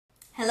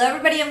Hello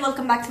everybody and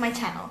welcome back to my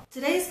channel.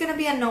 Today is gonna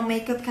be a no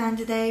makeup kind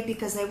of day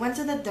because I went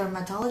to the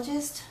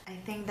dermatologist. I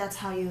think that's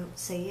how you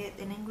say it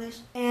in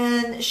English.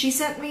 And she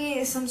sent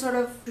me some sort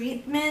of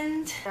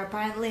treatment that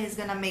apparently is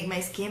gonna make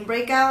my skin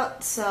break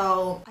out.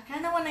 So I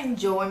kind of want to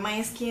enjoy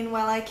my skin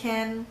while I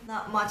can.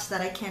 Not much that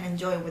I can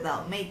enjoy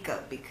without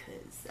makeup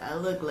because I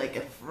look like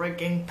a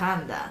freaking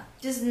panda.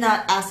 Just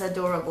not as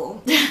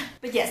adorable.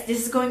 But yes,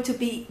 this is going to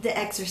be The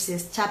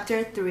Exorcist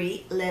Chapter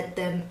 3, Let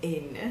Them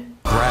In.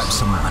 Grab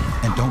someone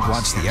and don't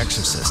watch The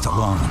Exorcist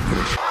alone.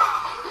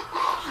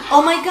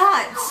 Oh my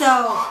god,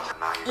 so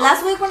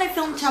last week when I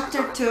filmed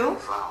Chapter 2,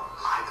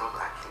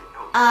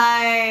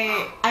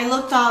 I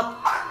looked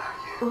up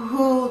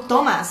who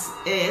Thomas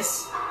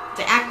is,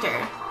 the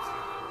actor,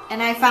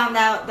 and I found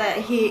out that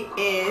he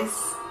is...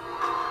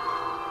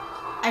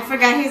 I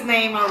forgot his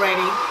name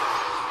already,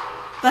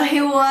 but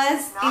he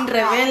was in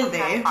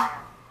Rebelde.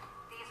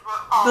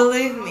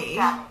 Believe me,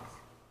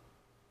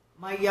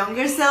 my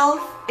younger self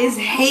is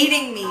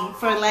hating me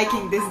for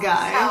liking this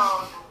guy.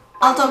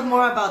 I'll talk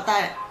more about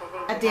that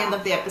at the end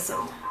of the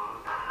episode.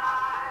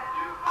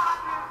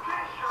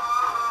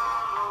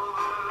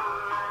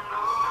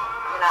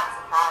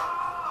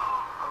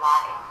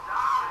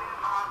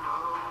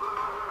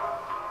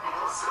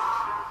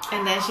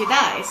 And then she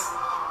dies.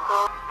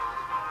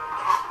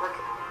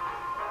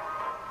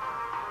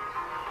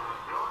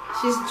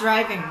 She's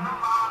driving.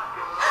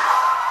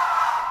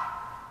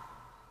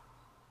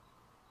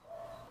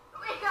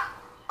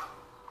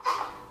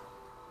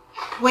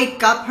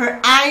 Wake up, her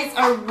eyes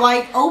are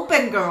wide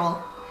open,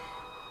 girl.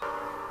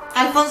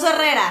 Alfonso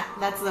Herrera,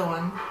 that's the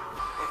one.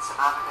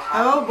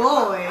 Oh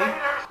boy.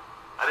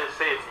 I didn't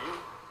say it to you.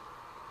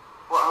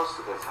 What else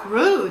did I say?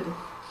 Rude.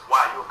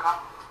 Why, you a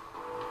cop?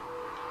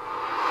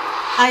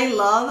 I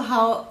love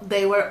how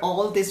they were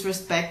all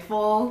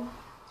disrespectful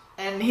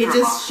and he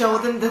just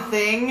showed them the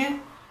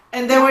thing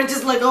and they were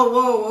just like, oh,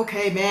 whoa,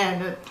 okay,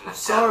 man.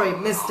 Sorry,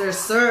 Mr.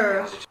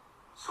 Sir.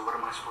 So what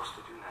am I supposed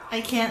to do now? I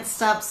can't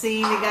stop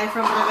seeing the guy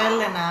from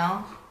Rebelde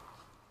now.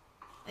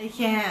 I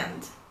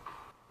can't.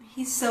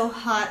 He's so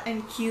hot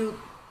and cute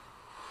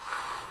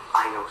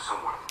I know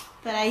someone.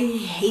 that I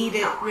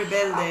hated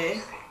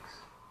Rebelde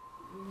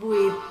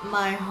with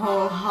my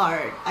whole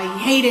heart. I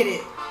hated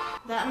it.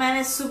 That man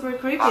is super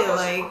creepy.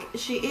 Like,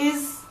 she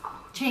is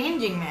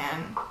changing,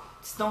 man.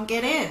 Just don't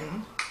get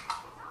in.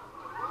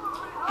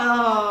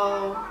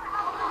 Oh.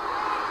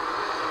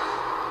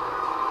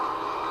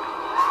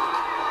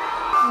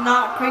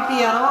 Not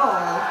creepy at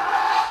all.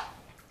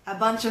 A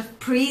bunch of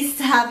priests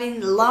having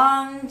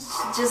lunch,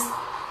 just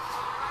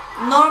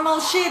normal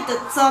shit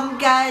that some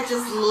guy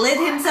just lit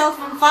himself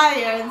on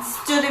fire and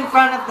stood in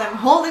front of them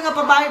holding up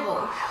a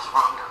Bible.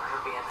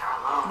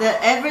 The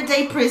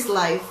everyday priest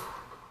life.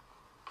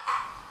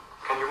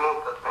 Can you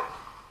move that pen?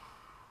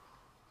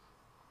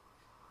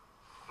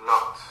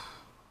 Not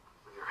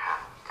with your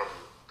hand. Can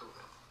you do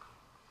that?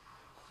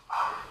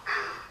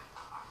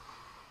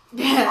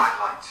 Yeah. I'd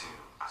like to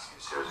ask you a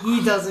serious question.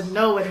 He doesn't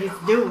know what he's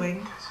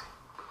doing.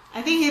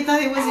 I think he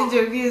thought he was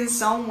interviewing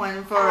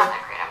someone for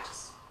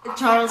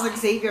Charles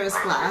Xavier's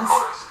class.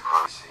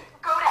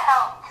 Go to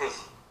hell.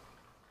 Casey,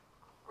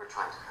 we're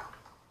trying to help.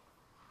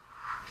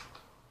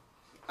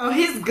 Oh,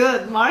 he's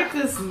good.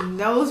 Marcus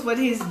knows what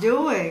he's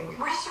doing.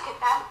 Where did you get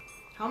that?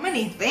 How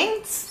many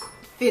things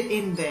fit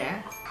in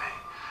there?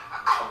 A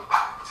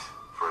compact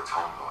for a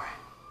tomboy.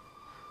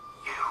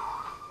 You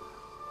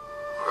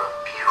were a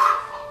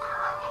beautiful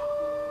girl.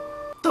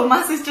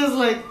 Thomas is just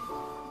like,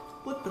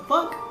 what the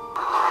fuck?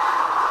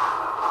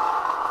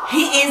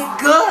 He is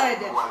good!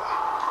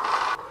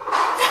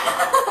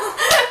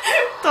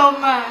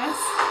 Thomas.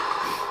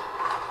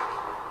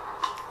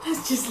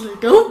 It's just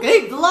like,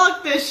 okay,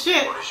 block this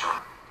shit.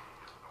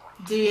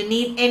 Do you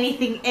need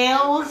anything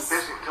else?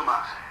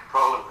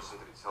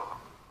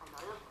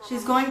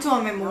 She's going to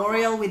a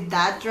memorial with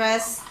that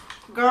dress.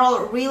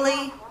 Girl,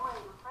 really?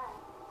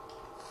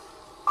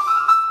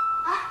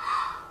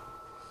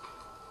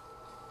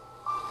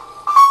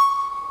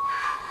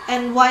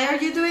 And why are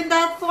you doing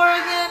that for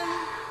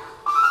again?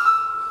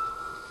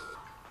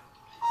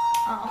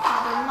 Oh,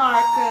 Father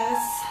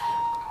Marcus.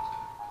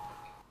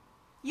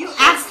 You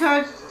asked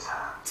her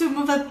to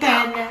move a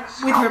pen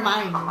with her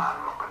mind.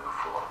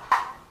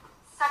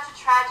 Such a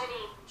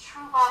tragedy.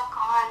 True love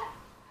gone.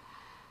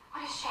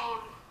 What a shame.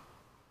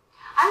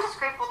 I'm just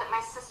grateful that my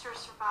sister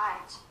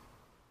survived.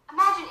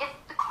 Imagine if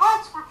the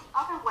cards worked the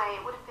other way,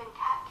 it would have been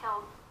Kat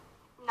killed,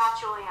 not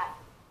Juliet.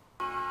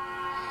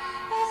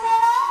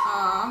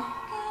 Aw.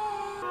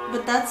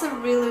 But that's a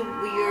really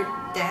weird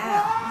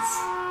dance.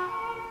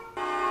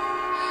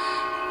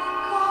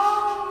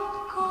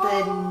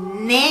 The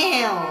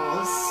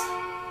nails.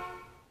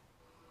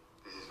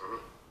 This is for me.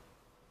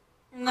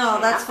 No,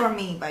 that's for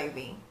me,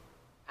 baby.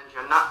 And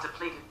you're not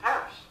depleted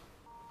parish.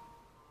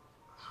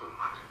 Su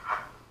madre. I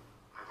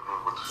don't know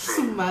what to say.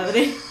 Su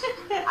madre.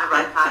 I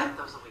write 5 of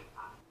those a week,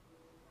 Pop.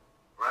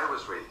 Where I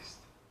was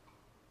raised,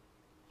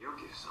 you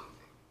give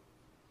something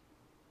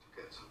to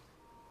get something.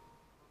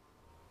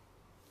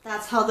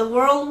 That's how the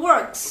world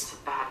works. It's a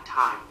bad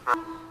time for...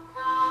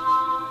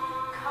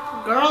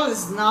 Girl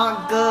is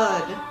not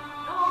good.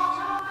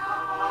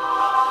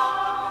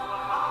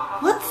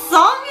 What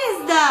song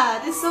is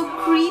that? It's so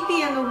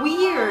creepy and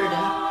weird.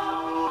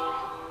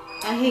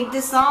 I hate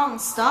this song.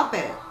 Stop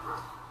it.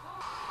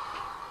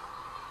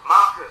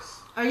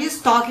 Marcus, Are you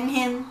stalking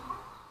him?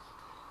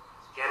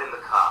 get in the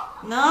car.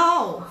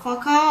 No,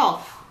 fuck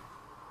off.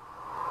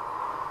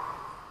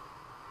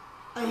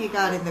 Oh, he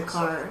got in the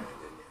car.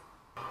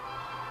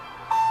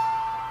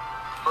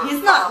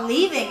 He's not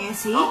leaving,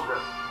 is he?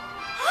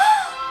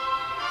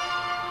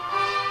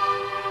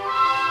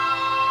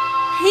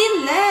 He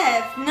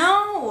left.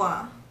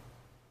 No.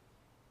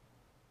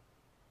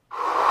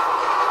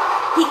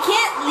 He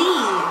can't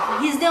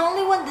leave. He's the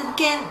only one that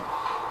can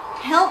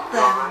help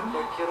them.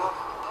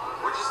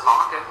 We're just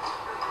talking.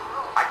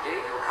 I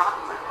gave you a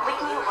compliment.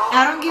 Leave me alone.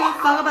 I don't give a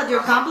fuck about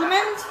your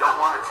compliment. Don't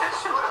want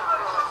attention?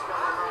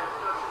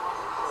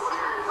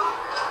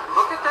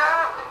 Look at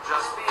that.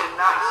 Just being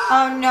nice.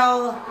 Oh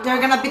no, they're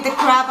gonna beat the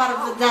crap out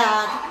of the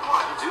dad.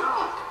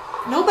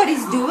 Dude.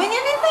 Nobody's doing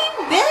anything,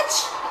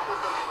 bitch.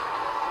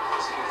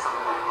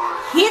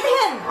 Hit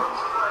him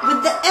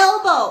with the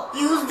elbow.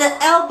 Use the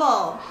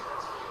elbow.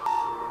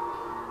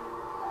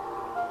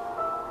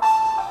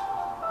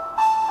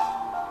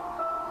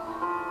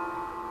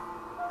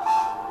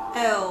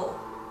 Ew.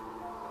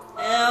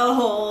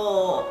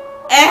 Ew.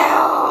 Ew.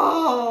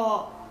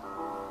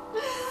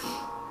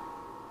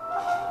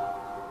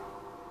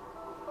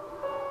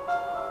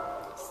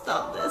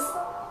 Stop this.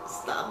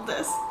 Stop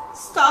this.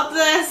 Stop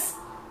this.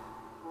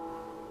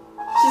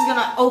 She's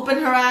gonna open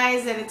her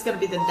eyes and it's gonna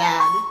be the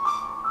dad.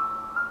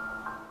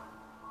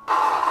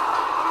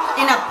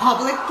 In a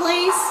public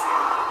place?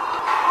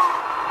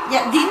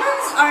 Yeah,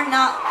 demons are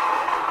not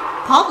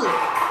public.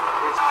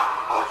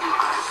 All you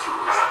guys do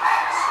is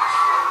ask.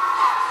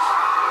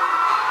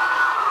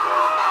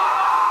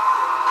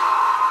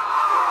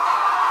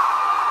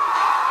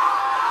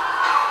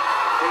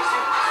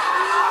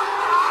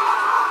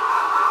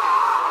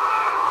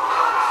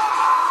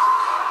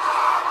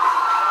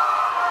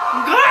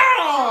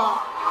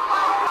 Girl!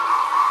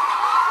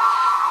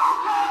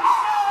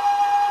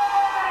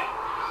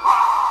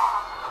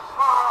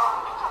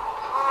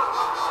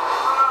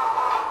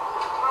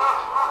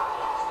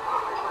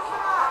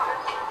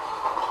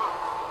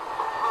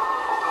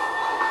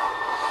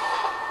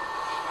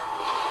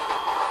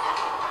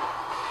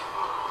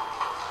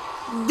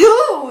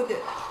 Dude!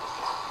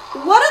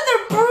 What other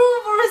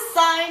proof or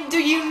sign do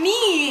you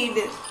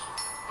need?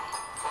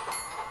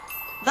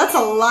 That's a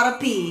lot of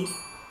pee.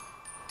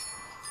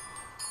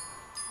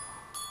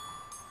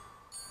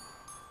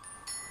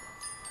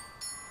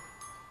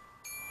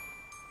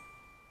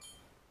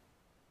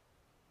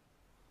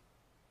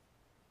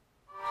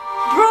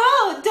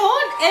 Bro,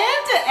 don't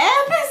end the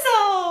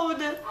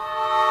episode!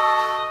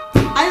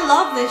 I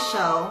love this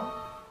show.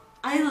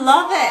 I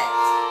love it.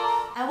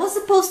 I was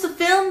supposed to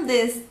film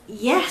this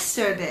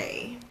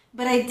yesterday,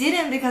 but I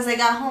didn't because I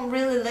got home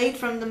really late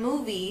from the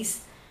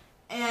movies.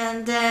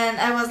 And then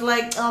I was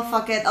like, oh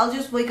fuck it, I'll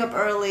just wake up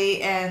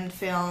early and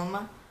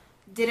film.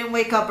 Didn't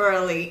wake up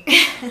early.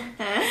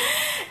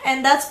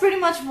 And that's pretty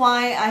much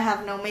why I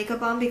have no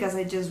makeup on, because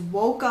I just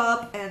woke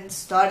up and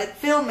started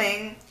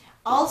filming.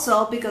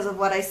 Also, because of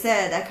what I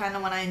said, I kind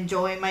of want to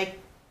enjoy my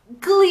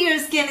clear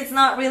skin. It's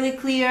not really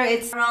clear.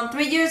 It's around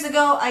 3 years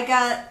ago I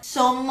got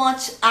so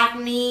much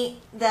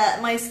acne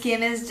that my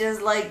skin is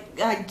just like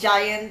a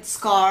giant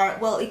scar.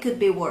 Well, it could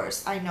be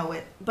worse, I know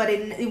it, but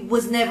it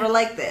was never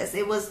like this.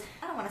 It was,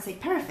 I don't want to say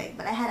perfect,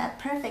 but I had a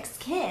perfect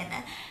skin.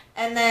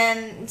 And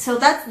then, so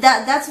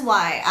that's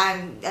why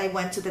I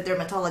went to the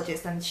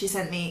dermatologist, and she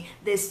sent me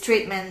this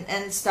treatment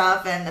and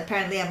stuff, and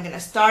apparently I'm gonna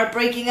start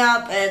breaking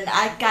up, and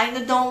I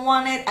kinda don't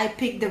want it. I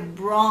picked the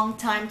wrong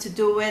time to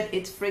do it.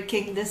 It's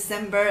freaking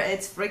December,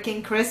 it's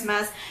freaking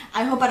Christmas.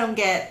 I hope I don't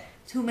get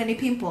too many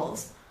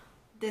pimples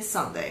this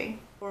Sunday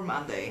or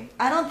Monday.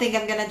 I don't think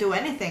I'm gonna do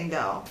anything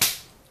though.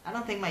 I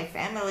don't think my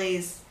family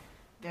is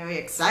very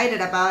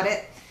excited about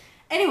it.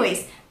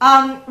 Anyways,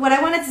 what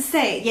I wanted to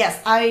say,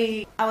 yes,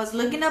 I was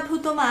looking up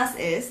who Tomas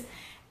is,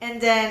 and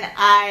then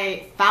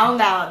I found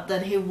out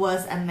that he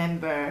was a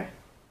member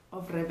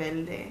of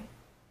Rebelde.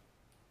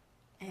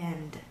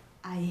 And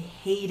I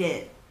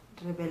hated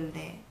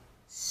Rebelde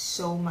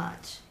so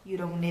much. You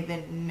don't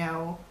even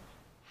know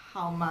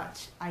how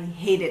much I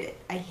hated it.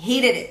 I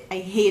hated it. I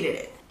hated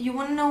it. You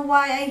wanna know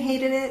why I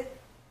hated it?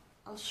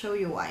 I'll show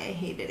you why I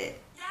hated it.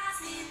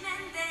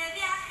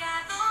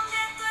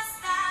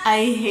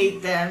 I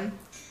hate them.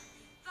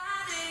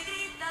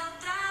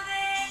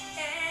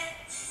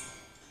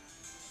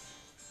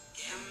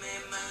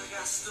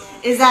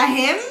 Is that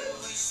him?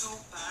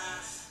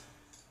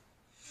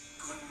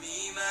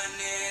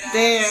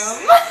 Damn.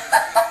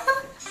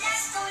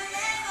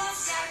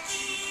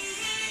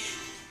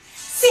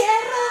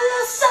 Cierro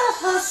los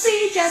ojos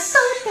y ya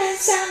estoy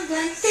pensando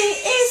en ti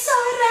y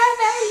soy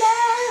rebelde.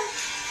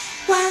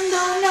 Cuando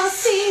no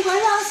sigo a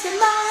los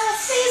demás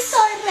y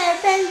soy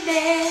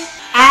rebelde.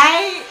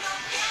 I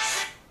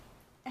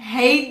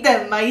hate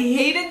them. I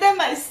hated them.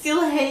 I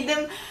still hate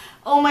them.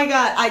 Oh my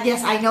god,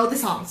 yes, I know the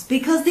songs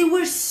because they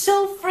were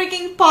so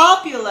freaking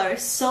popular.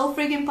 So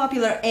freaking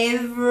popular.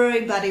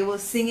 Everybody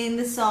was singing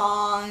the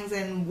songs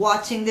and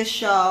watching the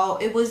show.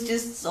 It was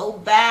just so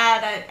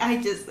bad. I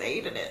just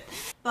hated it.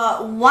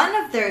 But one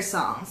of their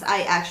songs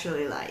I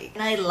actually like.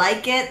 And I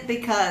like it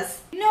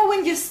because, you know,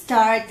 when you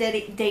start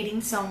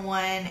dating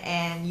someone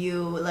and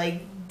you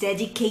like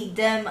dedicate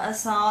them a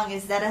song,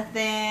 is that a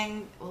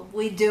thing?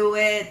 We do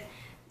it.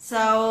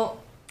 So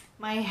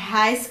my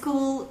high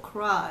school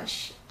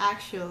crush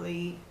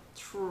actually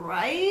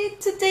tried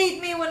to date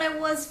me when I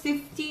was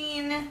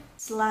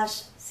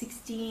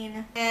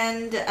 15/16,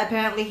 and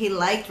apparently he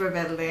liked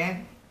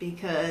Rebelde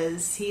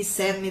because he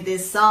sent me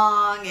this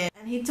song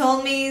and he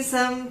told me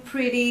some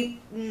pretty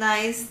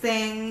nice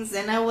things,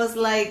 and I was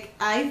like,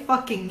 I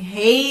fucking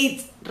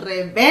hate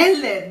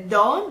Rebelde,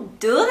 don't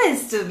do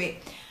this to me.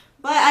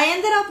 But I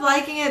ended up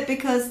liking it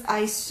because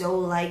I so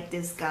liked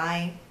this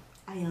guy.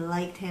 I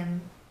liked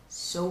him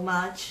so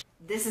much.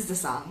 This is the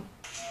song.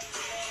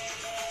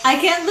 I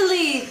can't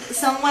believe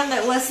someone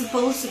that was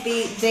supposed to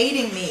be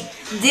dating me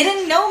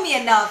didn't know me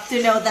enough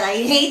to know that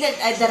I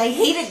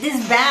hated this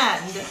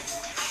band.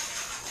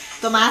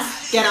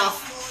 Tomás, get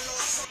off.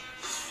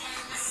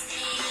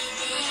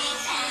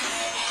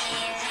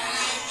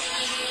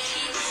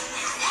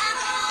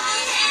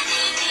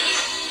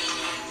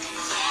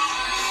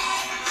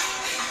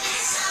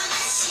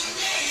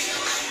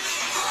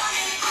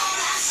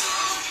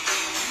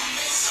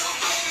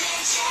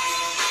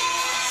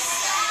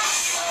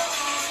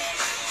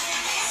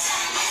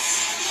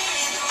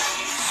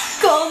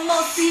 Como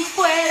si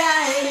fuera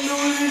el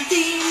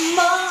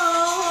último.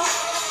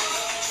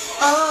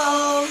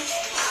 Oh.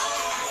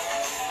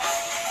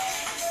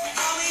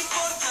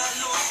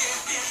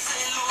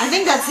 I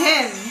think that's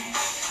him.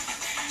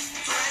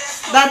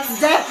 That's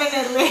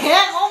definitely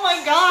him. Oh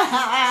my god.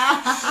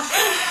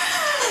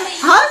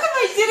 How come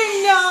I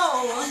didn't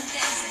know?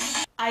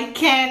 I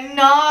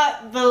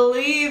cannot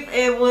believe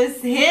it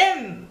was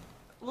him.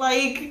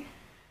 Like,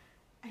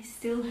 I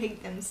still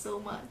hate them so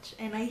much,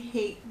 and I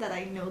hate that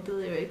I know the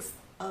lyrics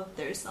of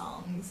their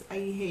songs. I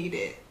hate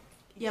it.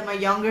 Yeah, my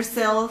younger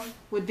self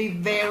would be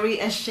very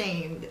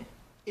ashamed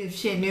if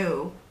she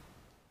knew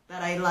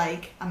that I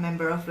like a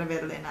member of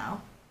Rebelde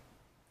now.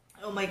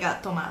 Oh my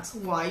god, Tomás,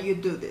 why you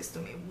do this to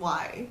me?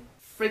 Why?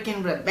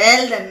 Freaking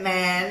Rebelde,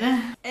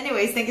 man.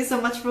 Anyways, thank you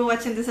so much for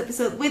watching this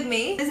episode with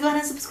me. Please go ahead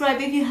and subscribe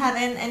if you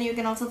haven't, and you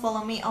can also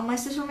follow me on my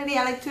social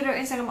media like Twitter,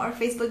 Instagram, or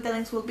Facebook. The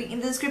links will be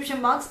in the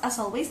description box. As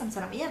always, I'm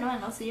Sora Miyano,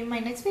 and I'll see you in my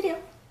next video.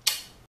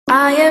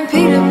 I am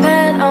Peter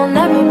Pan, I'll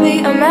never be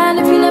a man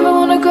if you never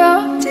wanna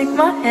grow. Take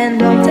my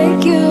hand, I'll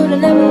take you to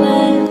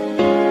Neverland.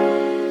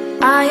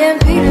 I am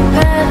Peter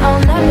Pan,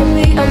 I'll never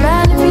be a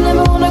man if you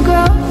never wanna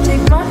grow.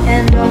 Take my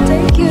hand, I'll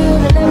take you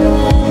to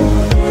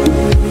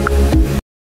Neverland.